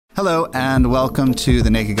Hello, and welcome to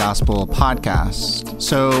the Naked Gospel podcast.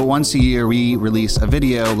 So once a year, we release a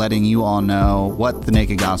video letting you all know what the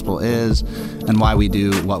Naked Gospel is and why we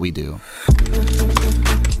do what we do.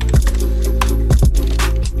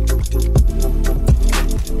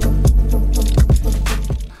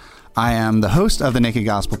 I am the host of the Naked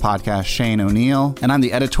Gospel podcast, Shane O'Neill, and I'm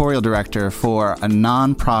the editorial director for a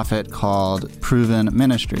nonprofit called Proven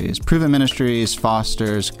Ministries. Proven Ministries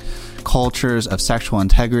fosters cultures of sexual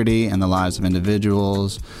integrity in the lives of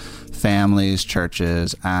individuals, families,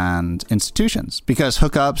 churches, and institutions. Because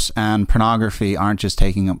hookups and pornography aren't just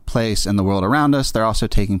taking place in the world around us, they're also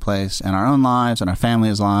taking place in our own lives, in our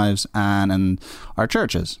families' lives, and in our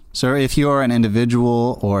churches. So if you're an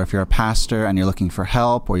individual or if you're a pastor and you're looking for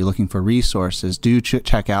help or you're looking for resources, do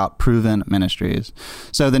check out Proven Ministries.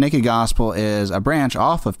 So the Naked Gospel is a branch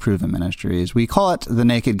off of Proven Ministries. We call it the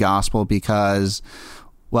Naked Gospel because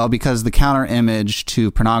the counter image to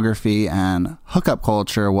pornography and hookup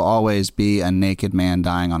culture will always be a naked man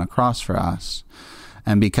dying on a cross for us.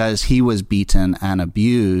 And because he was beaten and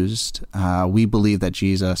abused, we believe that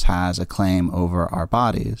Jesus has a claim over our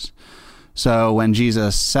bodies. So when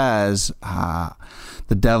Jesus says,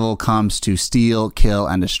 the devil comes to steal, kill,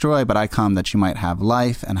 and destroy, but I come that you might have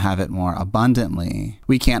life and have it more abundantly,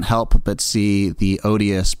 we can't help but see the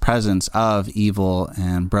odious presence of evil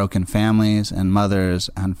in broken families and mothers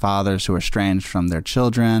and fathers who are estranged from their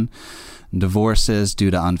children, divorces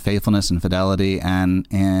due to unfaithfulness and infidelity, and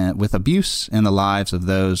with abuse in the lives of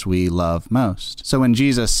those we love most. So when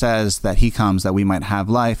Jesus says that he comes that we might have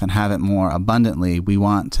life and have it more abundantly, we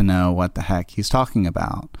want to know what the heck he's talking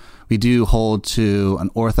about. We do hold to an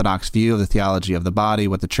orthodox view of the theology of the body,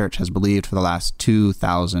 what the church has believed for the last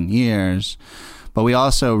 2,000 years. But we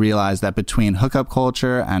also realize that between hookup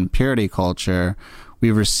culture and purity culture,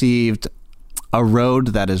 we've received a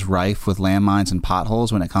road that is rife with landmines and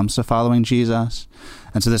potholes when it comes to following Jesus.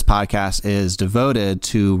 And so this podcast is devoted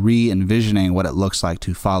to re-envisioning what it looks like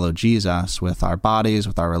to follow Jesus with our bodies,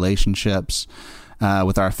 with our relationships,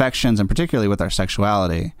 with our affections, and particularly with our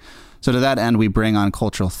sexuality. So to that end, we bring on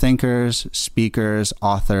cultural thinkers, speakers,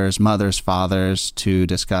 authors, mothers, fathers to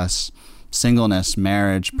discuss singleness,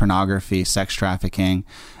 marriage, pornography, sex trafficking,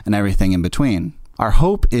 and everything in between. Our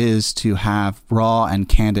hope is to have raw and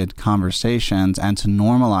candid conversations and to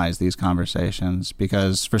normalize these conversations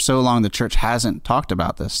because for so long the church hasn't talked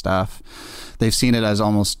about this stuff. They've seen it as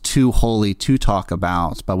almost too holy to talk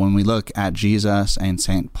about. But when we look at Jesus and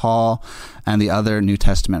St. Paul and the other New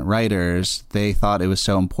Testament writers, they thought it was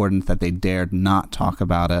so important that they dared not talk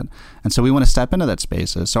about it. And so we want to step into that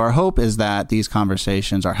spaces. So our hope is that these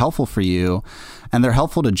conversations are helpful for you and they're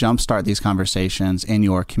helpful to jumpstart these conversations in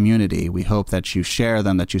your community. We hope that you share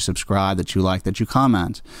them, that you subscribe, that you like, that you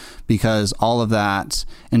comment, because all of that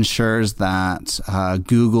ensures that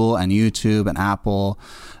Google and YouTube and Apple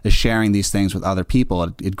is sharing these things with other people.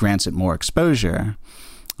 It grants it more exposure.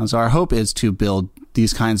 And so our hope is to build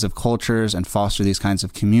these kinds of cultures and foster these kinds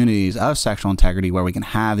of communities of sexual integrity where we can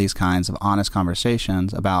have these kinds of honest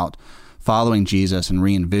conversations about following Jesus and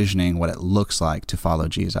re-envisioning what it looks like to follow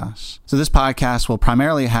Jesus. So this podcast will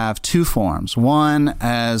primarily have two forms. One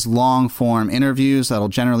as long-form interviews that'll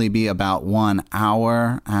generally be about 1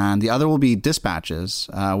 hour, and the other will be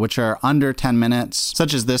dispatches, which are under 10 minutes,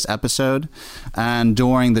 such as this episode. And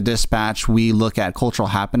during the dispatch, we look at cultural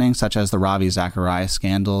happenings, such as the Ravi Zacharias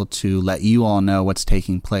scandal, to let you all know what's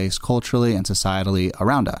taking place culturally and societally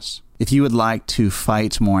around us. If you would like to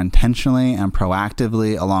fight more intentionally and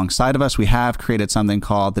proactively alongside of us, we have created something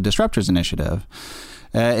called the Disruptors Initiative.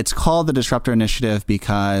 It's called the Disruptor Initiative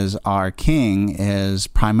because our king is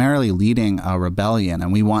primarily leading a rebellion,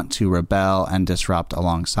 and we want to rebel and disrupt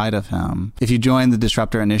alongside of him. If you join the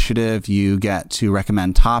Disruptor Initiative, you get to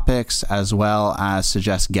recommend topics as well as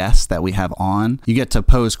suggest guests that we have on. You get to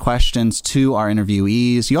pose questions to our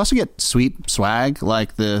interviewees. You also get sweet swag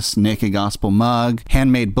like this Naked Gospel mug,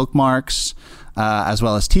 handmade bookmarks, as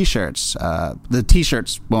well as t-shirts. The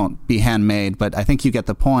t-shirts won't be handmade, but I think you get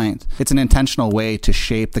the point. It's an intentional way to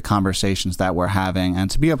shape the conversations that we're having and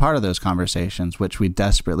to be a part of those conversations, which we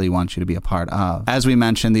desperately want you to be a part of. As we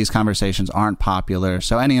mentioned, these conversations aren't popular,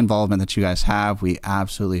 so any involvement that you guys have, we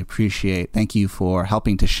absolutely appreciate. Thank you for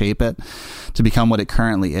helping to shape it to become what it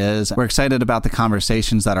currently is. We're excited about the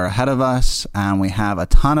conversations that are ahead of us, and we have a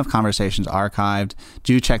ton of conversations archived.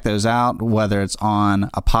 Do check those out, whether it's on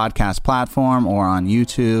a podcast platform or on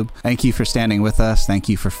YouTube. Thank you for standing with us. Thank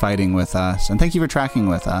you for fighting with us. And thank you for tracking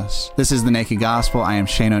with us. This is The Naked Gospel. I am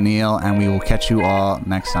Shane O'Neill, and we will catch you all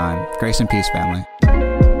next time. Grace and peace, family.